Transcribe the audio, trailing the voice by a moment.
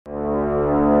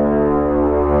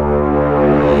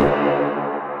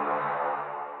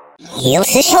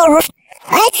Here's the sheriff.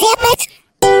 Damn it.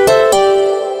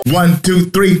 1,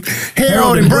 2, 3.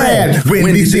 Harold and Brad.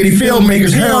 Windy City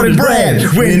Filmmakers. Harold and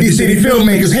Brad. Windy City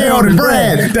Filmmakers. Harold and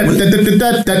Brad.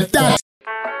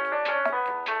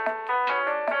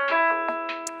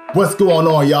 What's going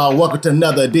on, y'all? Welcome to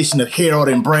another edition of Harold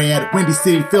and Brad, Windy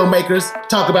City Filmmakers.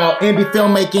 Talk about indie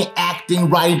filmmaking, acting,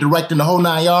 writing, directing, the whole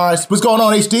 9 yards. What's going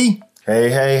on, HD?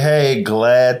 Hey,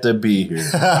 glad to be here.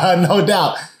 No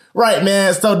doubt. Right,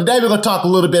 man. So today we're going to talk a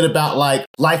little bit about like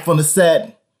life on the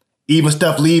set, even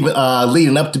stuff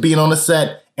leading up to being on the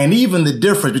set, and even the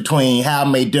difference between how it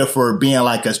may differ being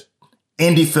like a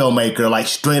indie filmmaker, like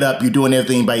straight up you're doing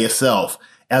everything by yourself,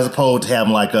 as opposed to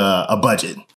having like a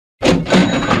budget.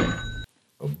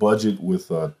 A budget with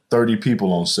 30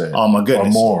 people on set. Oh my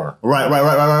goodness. Or more.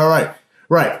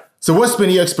 Right. So what's been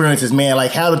your experiences, man?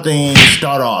 Like how do things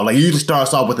start off? Like it usually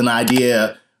starts off with an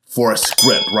idea for a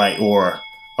script, right? Or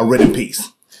a written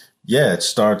piece. Yeah, it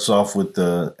starts off with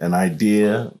an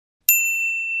idea,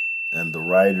 and the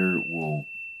writer will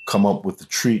come up with the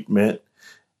treatment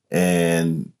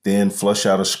and then flush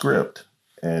out a script.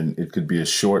 And it could be a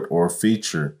short or a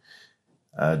feature,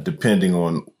 depending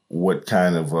on what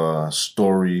kind of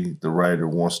story the writer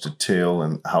wants to tell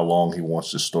and how long he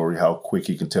wants the story, how quick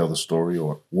he can tell the story,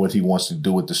 or what he wants to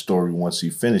do with the story once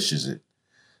he finishes it.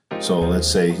 So let's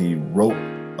say he wrote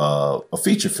a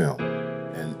feature film,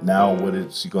 and now what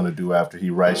is he going to do after he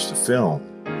writes the film?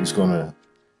 He's going to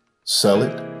sell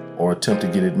it or attempt to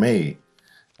get it made.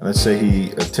 And let's say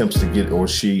he attempts to get, or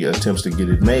she attempts to get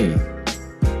it made.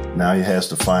 Now he has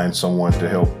to find someone to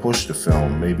help push the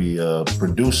film, maybe a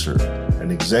producer,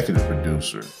 an executive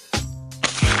producer.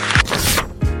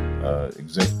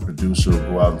 Executive producer will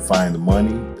go out and find the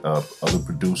money. Other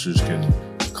producers can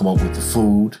come up with the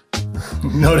food.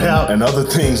 No doubt. And other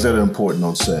things that are important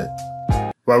on set.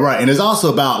 Right. And it's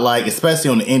also about like, especially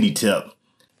on the indie tip,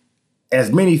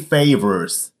 as many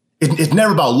favors. It's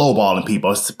never about lowballing people.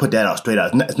 Let's put that out straight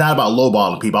out. It's not about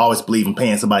lowballing people. I always believe in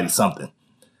paying somebody something.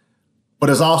 But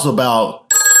it's also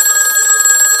about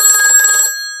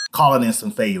calling in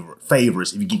some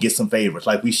favors if you can get some favors.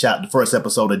 Like we shot the first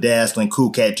episode of Dazzling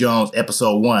Cool Cat Jones,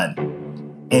 episode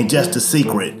 1. And just a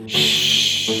secret,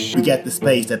 we got the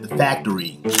space at the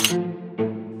factory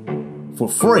for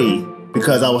free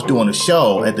because I was doing a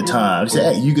show at the time. They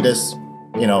said, hey, you could just,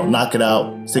 knock it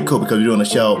out. Say cool because you're doing a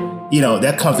show.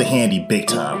 That comes in handy big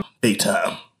time.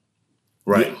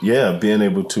 Right. Yeah, being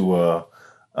able to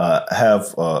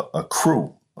have a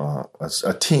crew,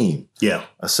 a team,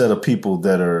 a set of people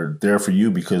that are there for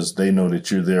you because they know that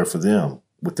you're there for them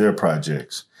with their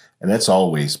projects. And that's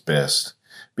always best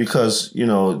because,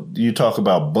 you talk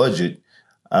about budget.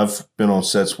 I've been on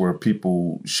sets where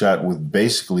people shot with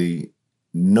basically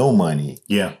no money.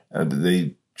 Yeah.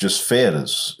 They just fed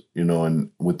us, and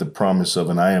with the promise of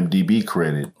an IMDb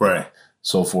credit. Right.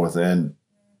 So forth. And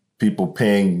people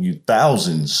paying you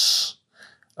thousands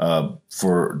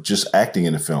for just acting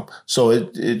in the film. So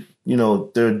there's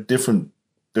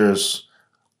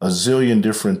a zillion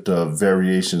different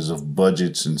variations of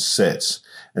budgets and sets.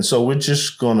 And so we're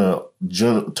just going to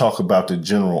talk about the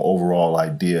general overall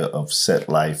idea of set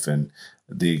life and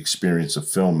the experience of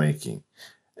filmmaking.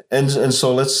 And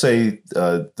so let's say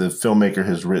the filmmaker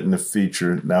has written a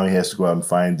feature. Now he has to go out and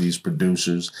find these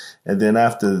producers. And then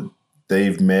after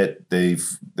they've met, they've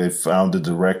found the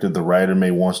director. The writer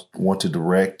may want to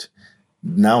direct.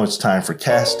 Now it's time for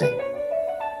casting.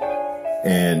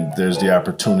 And there's the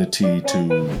opportunity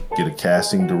to get a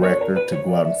casting director to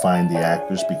go out and find the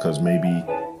actors because maybe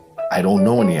I don't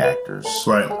know any actors.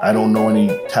 Right. I don't know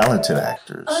any talented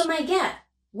actors. Oh my God,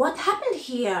 what happened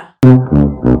here?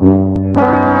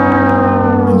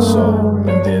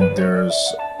 And then there's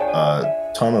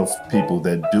a ton of people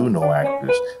that do know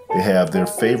actors. They have their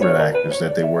favorite actors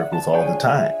that they work with all the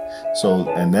time.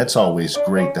 And that's always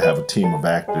great to have a team of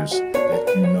actors that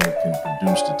can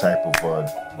produce the type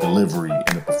of delivery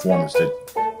and the performance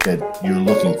that you're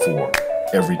looking for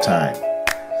every time.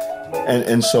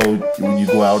 And so when you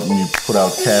go out and you put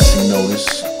out casting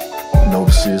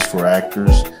notices for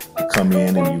actors to come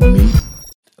in and you meet.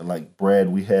 Like Brad,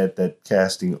 we had that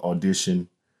casting audition.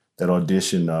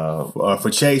 For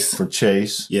Chase. For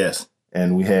Chase. Yes.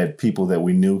 And we had people that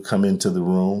we knew come into the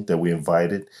room that we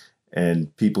invited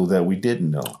and people that we didn't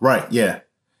know. Right. Yeah.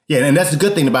 Yeah. And that's the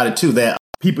good thing about it, too, that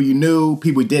people you knew,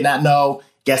 people we did not know,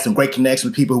 got some great connections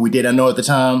with people who we did not know at the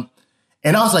time.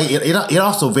 And also, it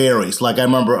also varies. Like I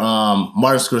remember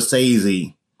Martin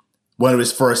Scorsese, one of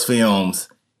his first films,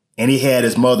 and he had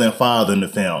his mother and father in the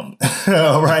film.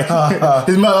 Right.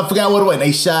 His mother, I forgot what it was.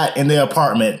 They shot in their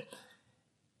apartment.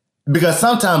 Because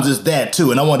sometimes it's that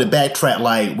too. And I want to backtrack,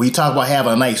 like, we talk about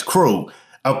having a nice crew.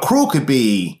 A crew could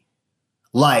be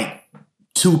like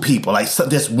two people, like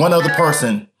there's one other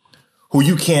person who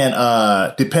you can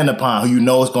depend upon, who you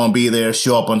know is going to be there,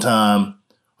 show up on time,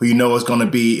 who you know is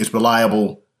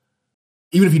reliable.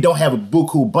 Even if you don't have a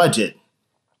buku budget,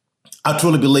 I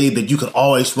truly believe that you can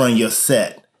always run your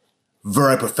set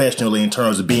very professionally in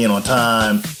terms of being on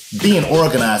time. Being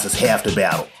organized is half the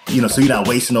battle, so you're not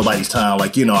wasting nobody's time.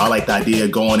 Like, I like the idea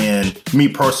of going in, me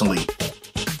personally,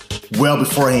 well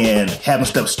beforehand, having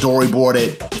stuff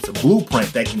storyboarded. It's a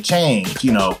blueprint that can change,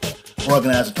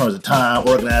 organized in terms of time,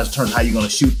 organized in terms of how you're going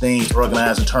to shoot things,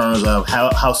 organized in terms of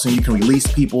how soon you can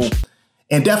release people.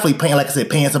 And definitely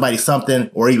paying somebody something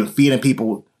or even feeding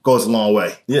people goes a long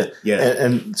way. Yeah.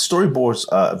 And storyboards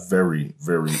are very,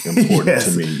 very important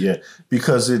Yes. to me. Yeah.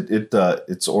 Because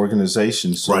it's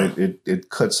organization. So Right. it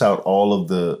cuts out all of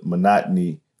the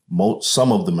monotony,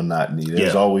 some of the monotony.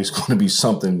 There's Yeah. always going to be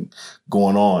something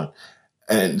going on.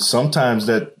 And sometimes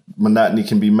that monotony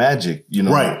can be magic,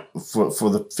 Right. for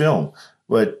the film.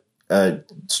 But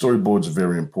storyboards are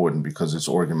very important because it's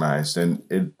organized, and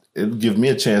it'll give me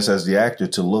a chance as the actor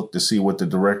to look to see what the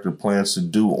director plans to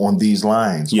do on these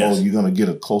lines. Yes. Oh, you're going to get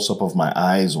a close-up of my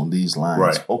eyes on these lines.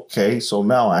 Right. Okay, so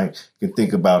now I can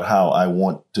think about how I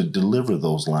want to deliver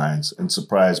those lines and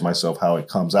surprise myself how it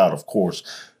comes out, of course.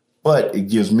 But it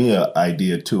gives me an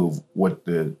idea, too, of what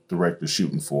the director's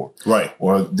shooting for. Right.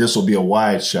 Or this will be a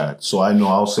wide shot, so I know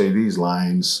I'll say these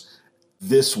lines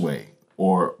this way,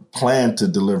 or plan to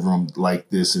deliver them like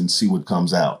this and see what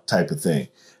comes out, type of thing.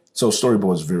 So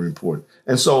storyboard is very important.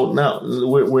 And so now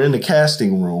we're in the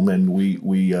casting room, and we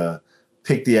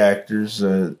pick the actors,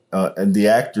 and the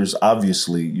actors,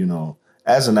 obviously,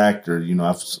 as an actor,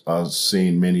 I've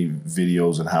seen many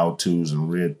videos and how-tos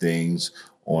and read things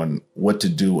on what to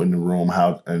do in the room,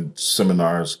 and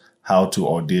seminars, how to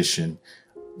audition.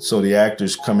 So the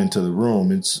actors come into the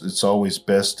room. It's always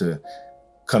best to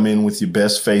come in with your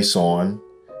best face on,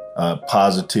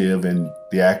 positive, and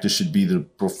the actor should be the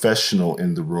professional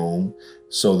in the room,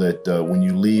 so that when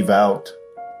you leave out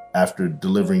after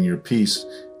delivering your piece,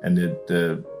 and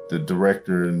the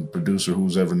director and producer,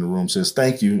 who's ever in the room, says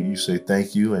thank you, you say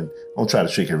thank you, and don't try to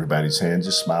shake everybody's hand.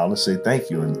 Just smile and say thank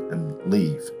you, and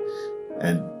leave.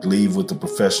 And leave with the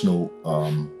professional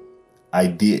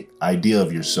idea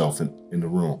of yourself in the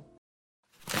room.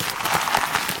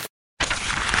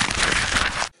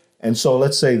 And so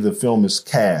let's say the film is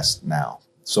cast now.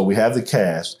 So we have the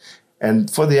cast. And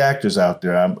for the actors out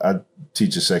there, I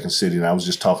teach at Second City, and I was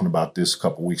just talking about this a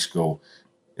couple weeks ago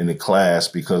in the class,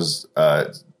 because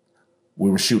we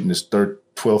were shooting this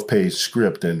 12-page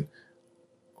script, and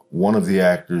one of the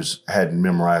actors hadn't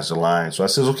memorized the line. So I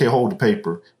says, okay, hold the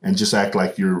paper and just act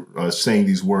like you're saying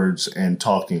these words and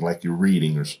talking like you're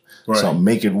reading or something.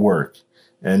 Make it work.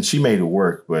 And she made it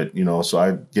work. But, so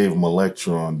I gave him a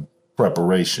lecture on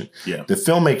preparation. Yeah. The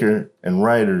filmmaker and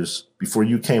writers, before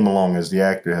you came along as the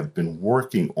actor, have been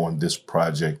working on this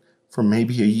project for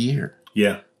maybe a year.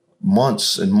 Yeah.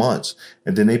 Months and months.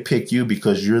 And then they pick you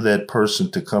because you're that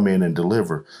person to come in and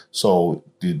deliver. So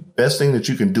the best thing that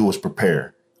you can do is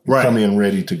prepare. Right. Come in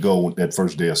ready to go with that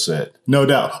first day of set. No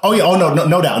doubt. Oh yeah. Oh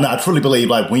no doubt. No, I truly believe,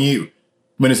 like,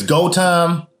 when it's go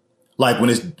time, like when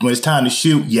it's time to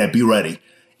shoot, yeah, be ready.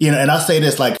 And I say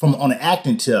this, like, on an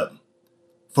acting tip,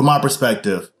 from my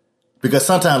perspective, because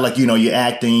sometimes, like, you're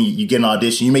acting, you get an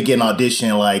audition, you may get an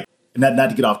audition, like, not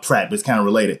to get off track, but it's kind of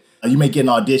related. You may get an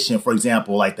audition, for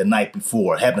example, like the night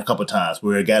before. It happened a couple of times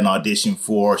where I got an audition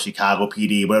for Chicago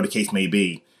PD, whatever the case may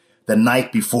be, the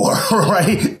night before,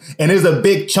 right? And there's a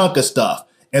big chunk of stuff.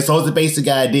 And so it's the basic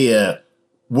idea,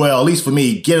 well, at least for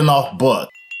me, getting off book,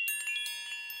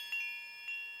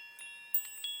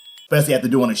 especially after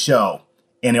doing a show,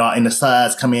 and the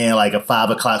sides come in like at 5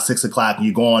 o'clock, 6 o'clock, and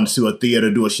you go on to a theater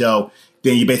to do a show.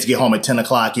 Then you basically get home at 10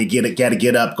 o'clock. You got to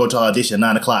get up, go to audition at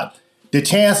 9 o'clock. The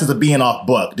chances of being off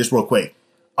book, just real quick,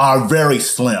 are very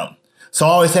slim. So I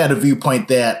always had a viewpoint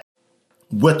that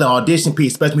with the audition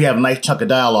piece, especially when you have a nice chunk of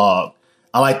dialogue,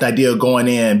 I like the idea of going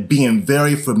in, being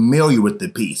very familiar with the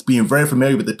piece,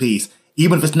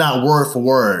 even if it's not word for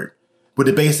word, with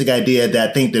the basic idea that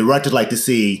I think the directors like to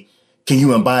see, can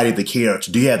you embody the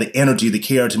character? Do you have the energy the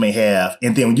character may have?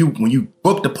 And then when you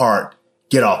book the part,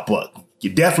 get off book. You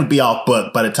definitely be off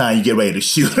book by the time you get ready to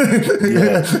shoot.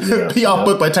 Be off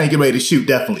book by the time you get ready to shoot,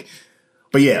 definitely.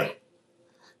 But yeah.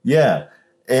 Yeah.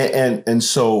 And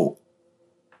so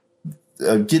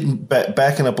getting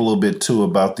backing up a little bit too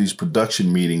about these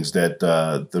production meetings that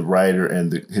the writer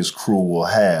and his crew will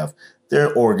have.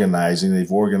 They're organizing.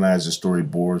 They've organized the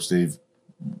storyboards. They've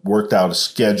worked out a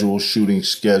schedule, shooting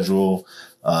schedule,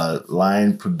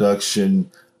 line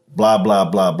production, blah, blah,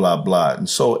 blah, blah, blah. And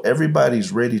so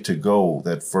everybody's ready to go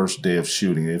that first day of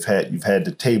shooting. You've had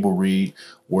the table read,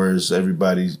 whereas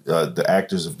the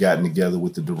actors have gotten together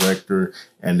with the director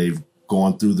and they've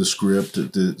gone through the script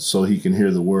so he can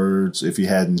hear the words if he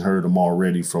hadn't heard them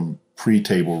already from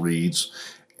pre-table reads.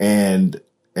 And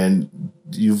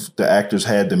the actors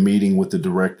had the meeting with the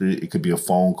director. It could be a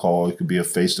phone call. It could be a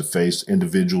face-to-face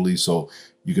individually. So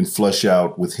you can flesh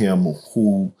out with him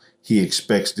who he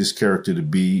expects this character to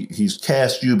be. He's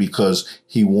cast you because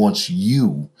he wants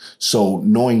you. So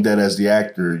knowing that as the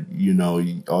actor,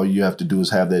 all you have to do is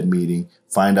have that meeting,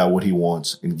 find out what he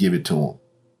wants and give it to him.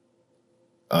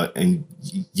 And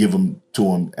give them to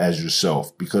him as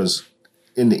yourself. Because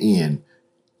in the end,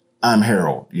 I'm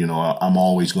Harold. I'm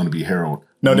always going to be Harold.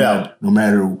 No doubt. No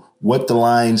matter what the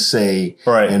lines say,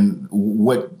 right, and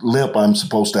what lip I'm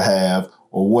supposed to have,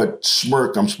 or what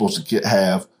smirk I'm supposed to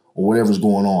have, or whatever's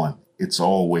going on, it's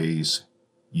always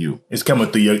you. It's coming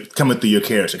through your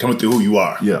character, coming through who you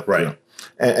are. Yeah, right.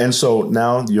 Yeah. And so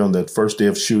now you're on that first day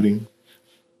of shooting,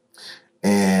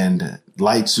 and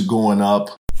lights are going up.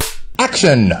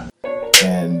 Action.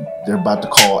 And they're about to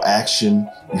call action.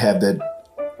 You have that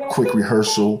quick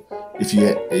rehearsal.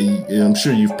 I'm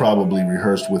sure you've probably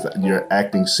rehearsed with your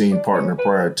acting scene partner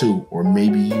prior to, or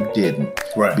maybe you didn't,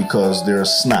 right? Because they're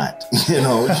snot. You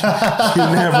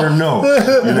never know.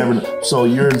 You never know. So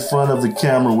you're in front of the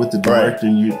camera with the director,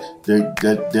 right,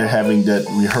 and they're having that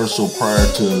rehearsal prior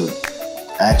to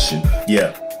action.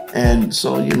 Yeah. And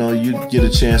so, you get a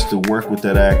chance to work with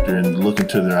that actor and look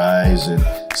into their eyes and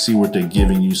see what they're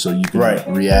giving you so you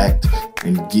can react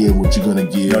and give what you're going to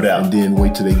give. No doubt. And then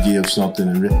wait till they give something.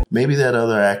 And maybe that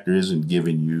other actor isn't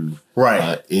giving you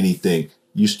anything.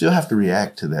 You still have to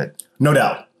react to that. No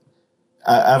doubt.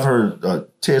 I've heard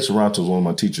Ted Sarantos, one of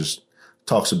my teachers,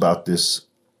 talks about this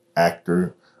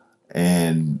actor.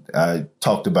 And I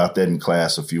talked about that in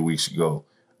class a few weeks ago.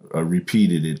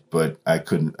 Repeated it, but I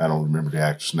don't remember the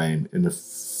actor's name. In the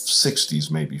 60s,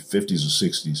 maybe 50s or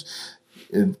 60s,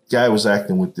 a guy was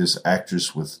acting with this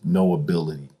actress with no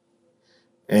ability.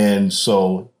 And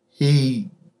so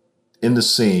in the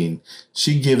scene,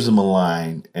 she gives him a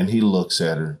line and he looks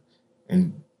at her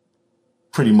and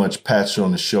pretty much pats her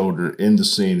on the shoulder in the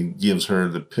scene and gives her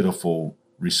the pitiful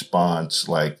response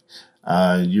like,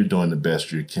 you're doing the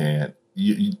best you can.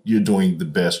 You're doing the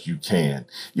best you can,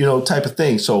 type of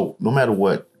thing. So no matter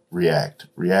what, react,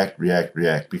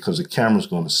 because the camera's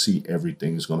going to see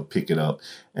everything. It's going to pick it up.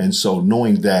 And so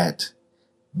knowing that,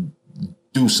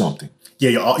 do something.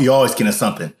 Yeah, you're always getting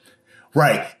something.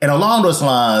 Right. And along those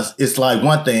lines, it's like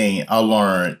one thing I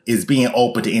learned is being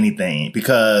open to anything,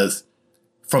 because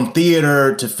from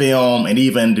theater to film, and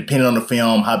even depending on the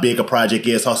film, how big a project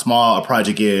is, how small a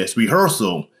project is,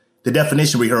 rehearsal, the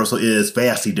definition of rehearsal is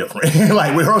vastly different.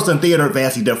 Like rehearsal and theater,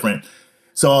 vastly different.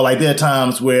 So like there are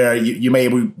times where you may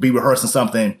be rehearsing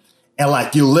something and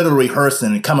like you're literally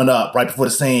rehearsing and coming up right before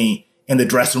the scene in the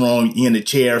dressing room, in the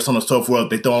chair, so on and so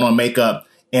forth. They're throwing on makeup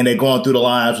and they're going through the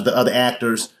lines with the other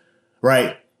actors,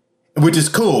 right? Which is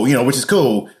cool,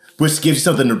 which gives you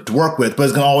something to work with, but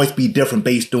it's going to always be different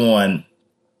based on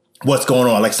what's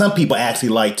going on. Like some people actually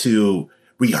like to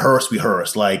rehearse.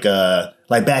 Like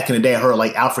back in the day, I heard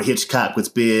like Alfred Hitchcock was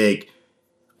big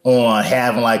on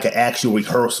having like an actual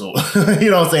rehearsal,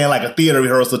 you know what I'm saying? Like a theater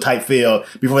rehearsal type feel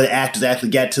before the actors actually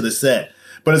get to the set.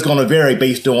 But it's going to vary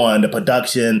based on the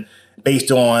production, based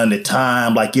on the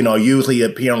time. Like, usually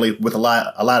apparently with a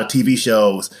lot of TV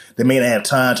shows, they may not have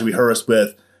time to rehearse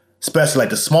with, especially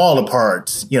like the smaller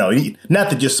parts,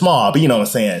 not that you're small, but you know what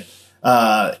I'm saying?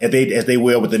 As they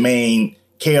will with the main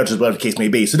characters, whatever the case may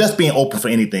be. So that's being open for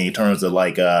anything in terms of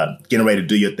like getting ready to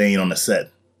do your thing on the set.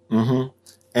 Mm-hmm.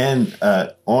 And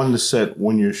on the set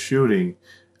when you're shooting,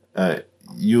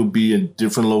 you'll be in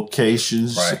different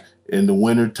locations, right, in the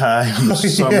wintertime, the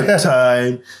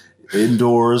summertime,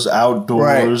 indoors,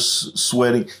 outdoors,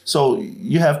 sweating. So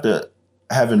you have to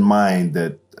have in mind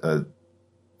that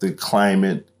the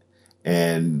climate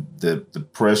and the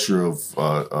pressure of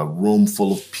a room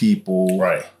full of people,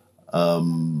 right,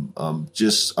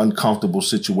 just uncomfortable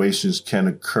situations can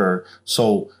occur.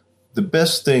 So the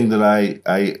best thing that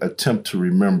I attempt to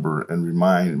remember and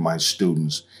remind my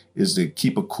students is to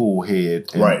keep a cool head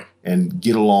and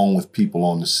get along with people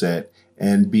on the set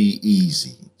and be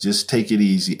easy. Just take it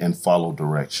easy and follow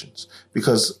directions.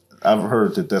 Because I've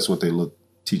heard that that's what they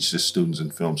teach the students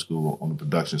in film school on the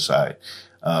production side.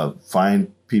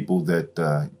 Find people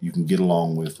that you can get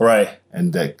along with,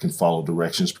 and that can follow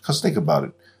directions. Because think about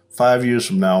it. 5 years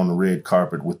from now on the red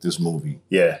carpet with this movie,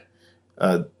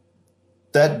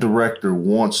 that director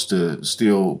wants to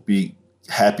still be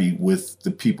happy with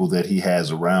the people that he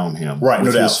has around him. Right,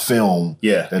 with no his doubt. film,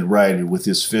 Yeah. that writer with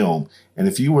his film. And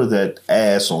if you were that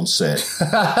ass on set,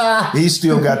 he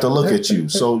still got to look at you.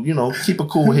 So, keep a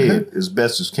cool head as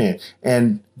best as can.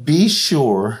 And be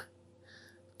sure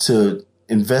to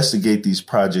investigate these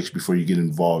projects before you get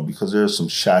involved, because there are some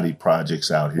shoddy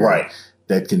projects out here Right.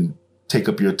 that can take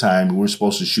up your time. We're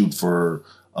supposed to shoot for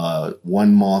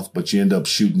 1 month, but you end up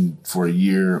shooting for a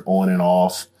year on and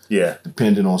off. Yeah.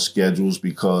 Depending on schedules,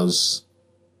 because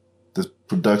the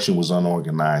production was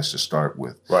unorganized to start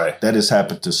with. Right. That has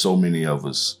happened to so many of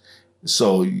us.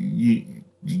 So you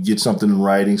get something in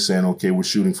writing saying, okay, we're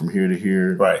shooting from here to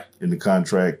here Right. in the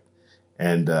contract.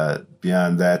 And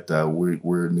beyond that,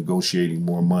 we're negotiating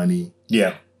more money.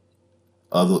 Yeah.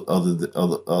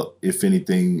 If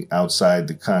anything outside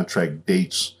the contract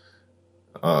dates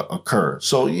occur.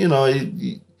 So,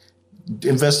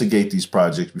 investigate these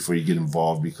projects before you get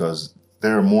involved, because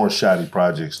there are more shoddy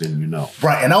projects than you know.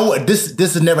 Right. And this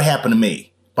has never happened to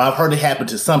me, but I've heard it happen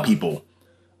to some people.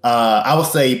 I would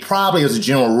say probably as a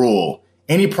general rule,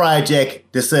 any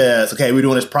project that says, okay, we're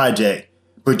doing this project,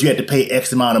 but you have to pay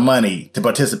X amount of money to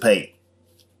participate,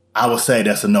 I would say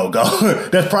that's a no-go.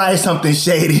 There's probably something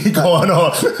shady going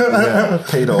on. Yeah,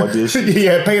 paid audition.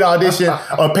 Yeah, paid audition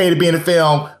or pay to be in the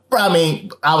film. But I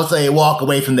mean, I would say walk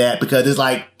away from that, because there's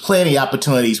like plenty of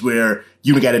opportunities where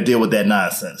you got to deal with that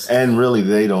nonsense. And really,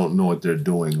 they don't know what they're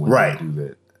doing when Right. they do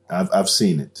that. I've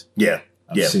seen it. Yeah.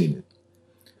 I've seen it.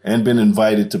 And been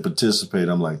invited to participate.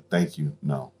 I'm like, thank you.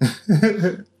 No.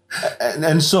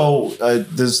 And so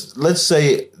let's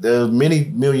say there are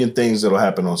many million things that'll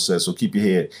happen on set. So keep your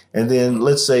head. And then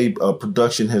let's say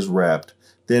production has wrapped.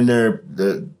 Then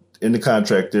in the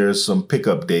contract, there's some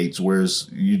pickup dates, whereas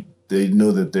they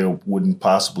know that they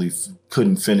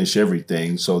couldn't finish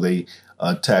everything. So they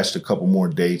attached a couple more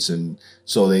dates. And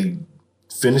so they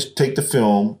take the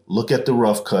film, look at the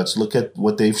rough cuts, look at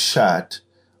what they've shot,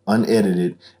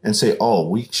 unedited, and say, oh,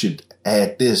 we should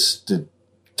add this to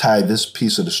tie this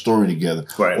piece of the story together.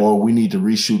 Right. Or we need to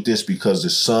reshoot this because the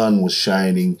sun was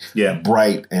shining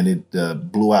bright and it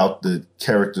blew out the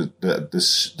character,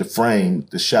 the frame,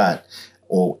 the shot,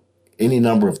 or any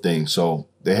number of things. So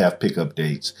they have pickup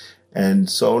dates. And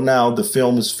so now the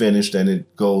film is finished and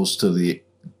it goes to the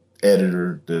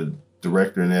editor, the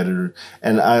director and editor.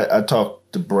 And I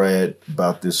talked to Brad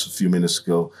about this a few minutes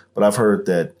ago, but I've heard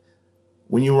that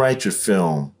when you write your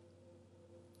film,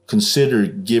 consider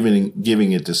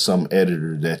giving it to some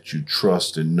editor that you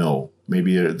trust and know.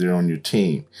 Maybe they're on your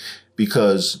team.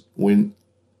 Because when,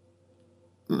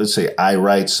 let's say, I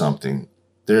write something,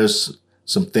 there's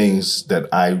some things that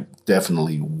I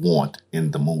definitely want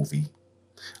in the movie.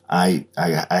 I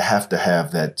have to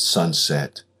have that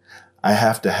sunset. I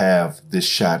have to have this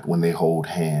shot when they hold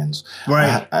hands.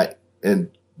 Right.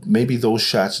 And maybe those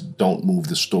shots don't move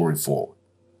the story forward.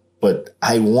 But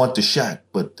I want the shot,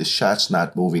 but the shot's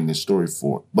not moving the story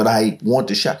forward. But I want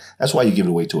the shot. That's why you give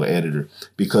it away to an editor,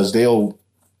 because they'll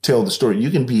tell the story. You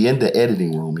can be in the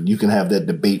editing room and you can have that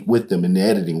debate with them in the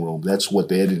editing room. That's what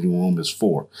the editing room is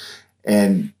for.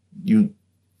 And you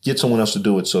get someone else to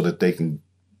do it so that they can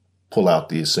pull out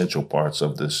the essential parts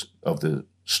of the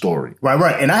story.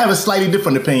 Right. And I have a slightly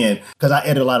different opinion, because I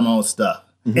edit a lot of my own stuff,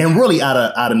 and really out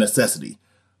of necessity.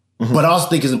 But I also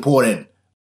think it's important.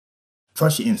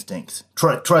 Trust your instincts.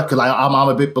 Trust, because I'm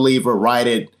a big believer. Write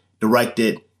it, direct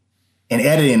it, and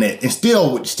editing it, and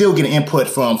still getting input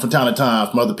from time to time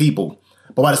from other people.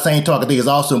 But by the same talk, I think it's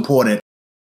also important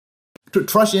to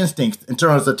trust your instincts in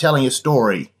terms of telling your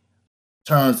story, in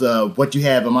terms of what you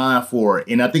have in mind for it.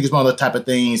 And I think it's one of the type of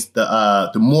things.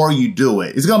 The more you do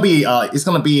it, it's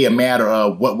gonna be a matter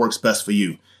of what works best for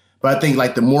you. But I think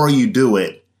like the more you do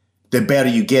it, the better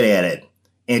you get at it,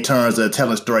 in terms of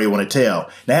telling the story you want to tell.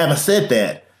 Now, having said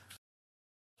that,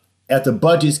 as the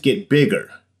budgets get bigger,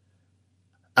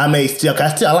 I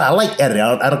like editing.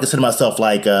 I don't consider myself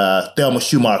like Thelma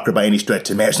Schumacher by any stretch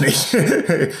of imagination.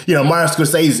 Martin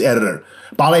Scorsese's editor.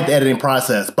 But I like the editing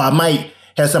process. But I might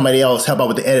have somebody else help out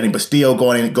with the editing, but still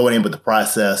going in with the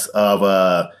process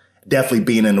of definitely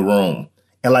being in the room.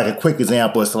 And like a quick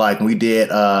example is like when we did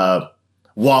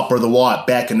Walk or the Walk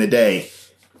back in the day.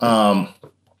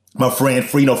 My friend,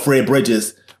 Fred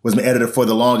Bridges, was my editor for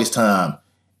the longest time.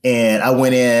 And I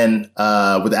went in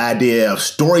with the idea of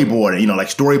storyboarding. Like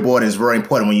storyboarding is very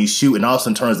important when you shoot, and also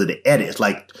in terms of the edit. It's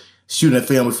like shooting a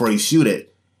film before you shoot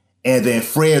it. And then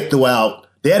Fred threw out,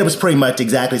 the edit was pretty much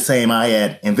exactly the same I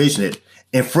had envisioned it.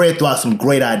 And Fred threw out some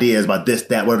great ideas about this,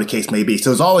 that, whatever the case may be.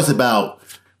 So it's always about,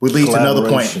 which leads to another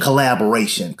point,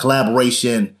 collaboration.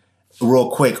 Collaboration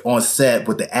real quick on set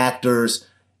with the actors,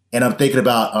 And I'm thinking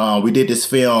about, we did this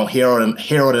film,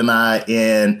 Harold and I,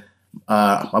 and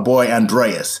my boy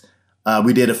Andreas.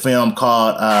 We did a film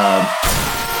called,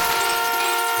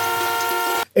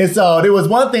 and so there was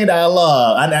one thing that I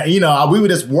love. We were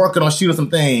just working on shooting some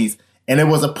things, and there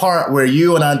was a part where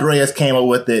you and Andreas came up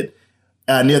with it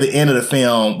near the end of the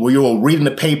film where you were reading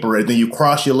the paper and then you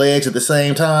cross your legs at the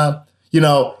same time.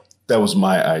 That was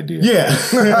my idea. Yeah.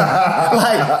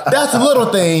 Like, that's a little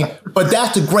thing, but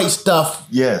that's the great stuff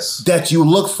that you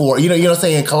look for. You know what I'm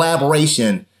saying?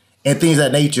 Collaboration and things of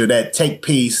that nature that take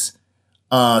peace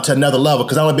to another level.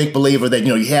 Because I'm a big believer that,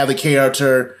 you have the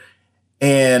character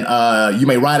and you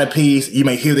may write a piece, you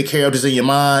may hear the characters in your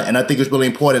mind. And I think it's really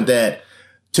important that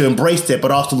to embrace that,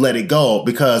 but also let it go.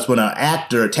 Because when a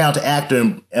talented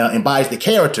actor embodies the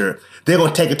character, they're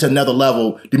going to take it to another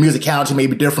level. The musicality may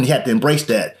be different. You have to embrace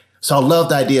that. So I love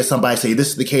the idea of somebody say, this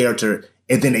is the character,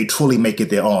 and then they truly make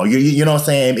it their own. You know what I'm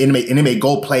saying? And it may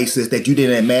go places that you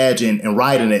didn't imagine in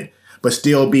writing it, but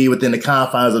still be within the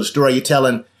confines of the story you're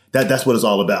telling. That's what it's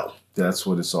all about. That's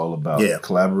what it's all about. Yeah.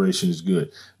 Collaboration is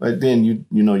good. But then,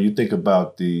 you think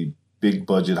about the big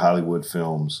budget Hollywood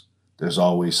films, there's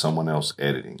always someone else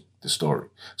editing the story.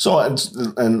 So,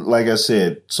 and like I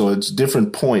said, so it's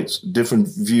different points, different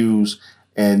views,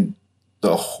 and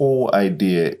the whole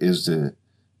idea is to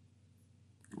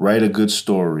write a good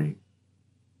story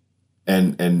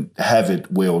and have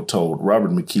it well told.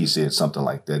 Robert McKee said something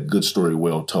like that, good story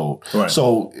well told. Right.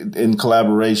 So in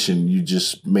collaboration, you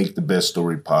just make the best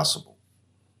story possible.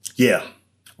 Yeah.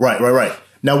 Right.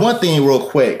 Now, one thing real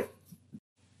quick,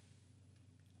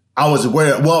 I was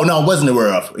aware of, I wasn't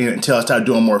aware of until I started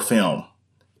doing more film,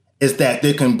 is that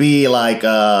there can be like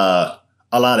a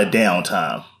lot of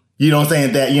downtime. You know what I'm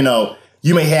saying? That,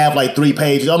 you may have like 3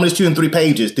 pages. I'm just shooting 3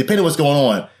 pages. Depending on what's going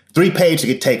on, 3 pages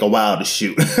could take a while to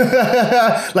shoot.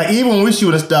 Like even when we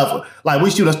shooting stuff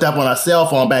on our cell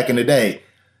phone back in the day,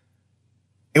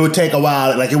 it would take a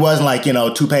while. Like it wasn't like,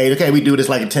 2 pages. Okay, we do this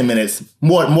like in 10 minutes.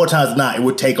 More times than not, it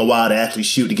would take a while to actually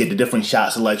shoot to get the different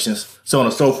shot selections, so on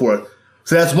and so forth.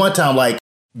 So that's one time, like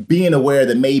being aware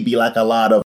that may be like a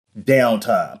lot of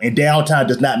downtime. And downtime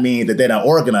does not mean that they're not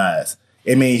organized.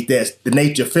 It means that the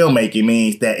nature of filmmaking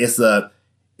means that it's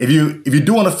if you're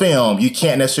doing a film, you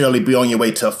can't necessarily be on your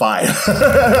way to a fire,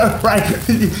 right?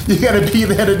 You got to be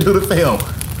there to do the film.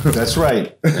 That's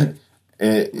right.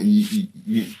 And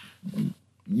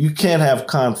you can't have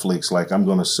conflicts like I'm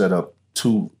going to set up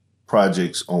 2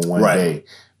 projects on one day.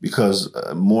 Because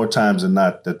more times than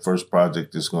not, that first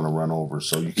project is going to run over.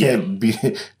 So you can't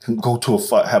go to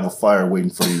have a fire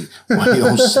waiting for you while you're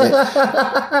on set.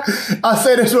 I'll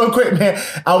say this real quick, man.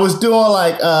 I was doing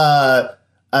like a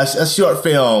short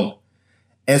film.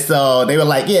 And so they were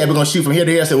like, yeah, we're going to shoot from here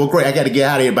to here. I said, well, great. I got to get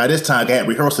out of here by this time. I had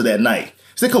rehearsal that night. I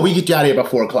said, cool, we get you out of here by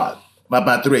 4 o'clock,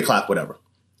 by 3 o'clock, whatever.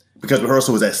 Because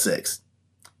rehearsal was at 6.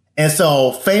 And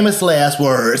so famous last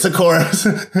words, of course.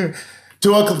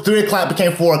 3 o'clock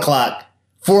became 4 o'clock.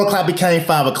 4 o'clock became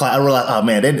 5 o'clock. I realized, oh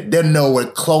man, they're nowhere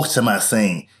close to my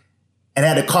scene. And I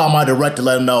had to call my director,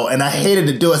 let him know. And I hated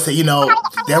to do it. Say,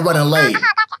 they're running late.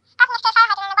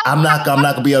 I'm not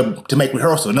gonna be able to make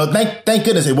rehearsal. No, thank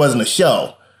goodness it wasn't a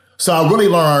show. So I really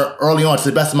learned early on, to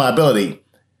the best of my ability,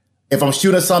 if I'm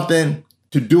shooting something,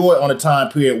 to do it on a time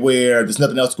period where there's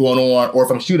nothing else going on, or if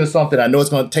I'm shooting something I know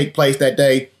it's going to take place that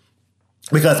day,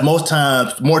 because more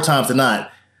times than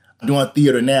not, doing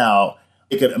theater now,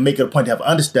 it could make it a point to have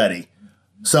understudy.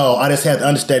 So I just had the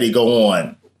understudy go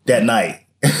on that night.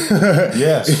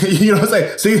 Yes. You know what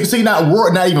I'm saying? So you're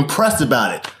not even pressed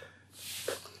about it.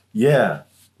 Yeah.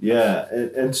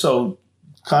 And so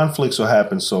conflicts will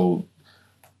happen. So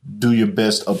do your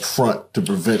best up front to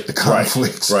prevent the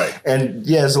conflicts. Right. And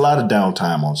there's a lot of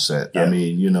downtime on set. Yeah. I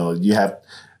mean, you have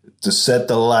to set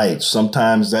the lights.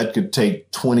 Sometimes that could take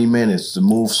 20 minutes to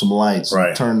move some lights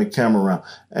and turn the camera around.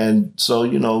 And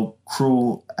so,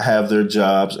 crew have their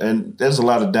jobs, and there's a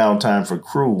lot of downtime for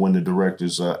crew when the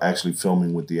directors are actually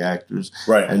filming with the actors.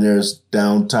 Right. And there's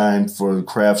downtime for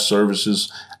craft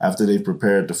services after they've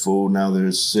prepared the food. Now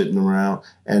they're sitting around,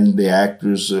 and the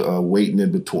actors are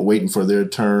waiting for their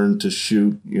turn to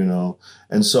shoot,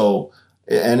 And so,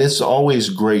 and it's always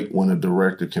great when a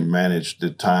director can manage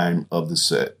the time of the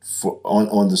set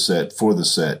on the set for the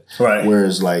set. Right.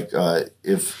 Whereas, like,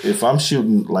 if I'm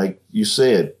shooting, like you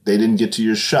said, they didn't get to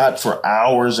your shot for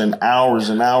hours and hours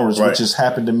and hours, which has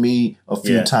happened to me a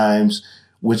few times,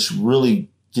 which really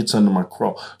gets under my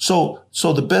crawl. So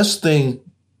the best thing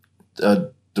a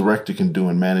director can do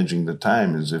in managing the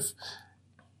time is if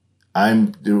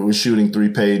we're shooting 3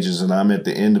 pages and I'm at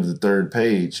the end of the 3rd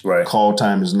page. Right. Call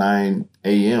time is 9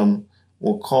 a.m.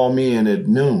 Well, call me in at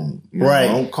noon. Right.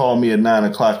 Don't call me at 9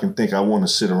 o'clock and think I want to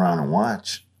sit around and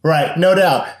watch. Right, no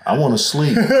doubt. I want to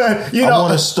sleep. I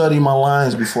want to study my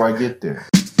lines before I get there.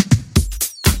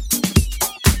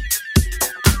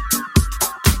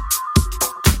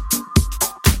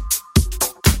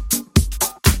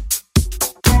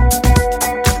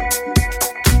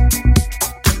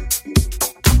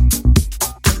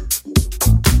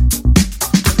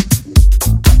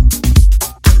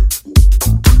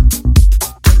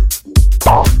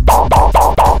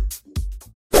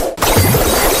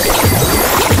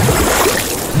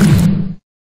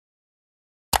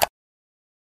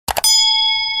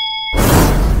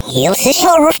 Here's the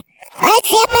sheriff. I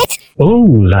damn it. Oh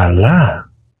la la.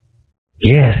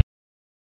 Yes,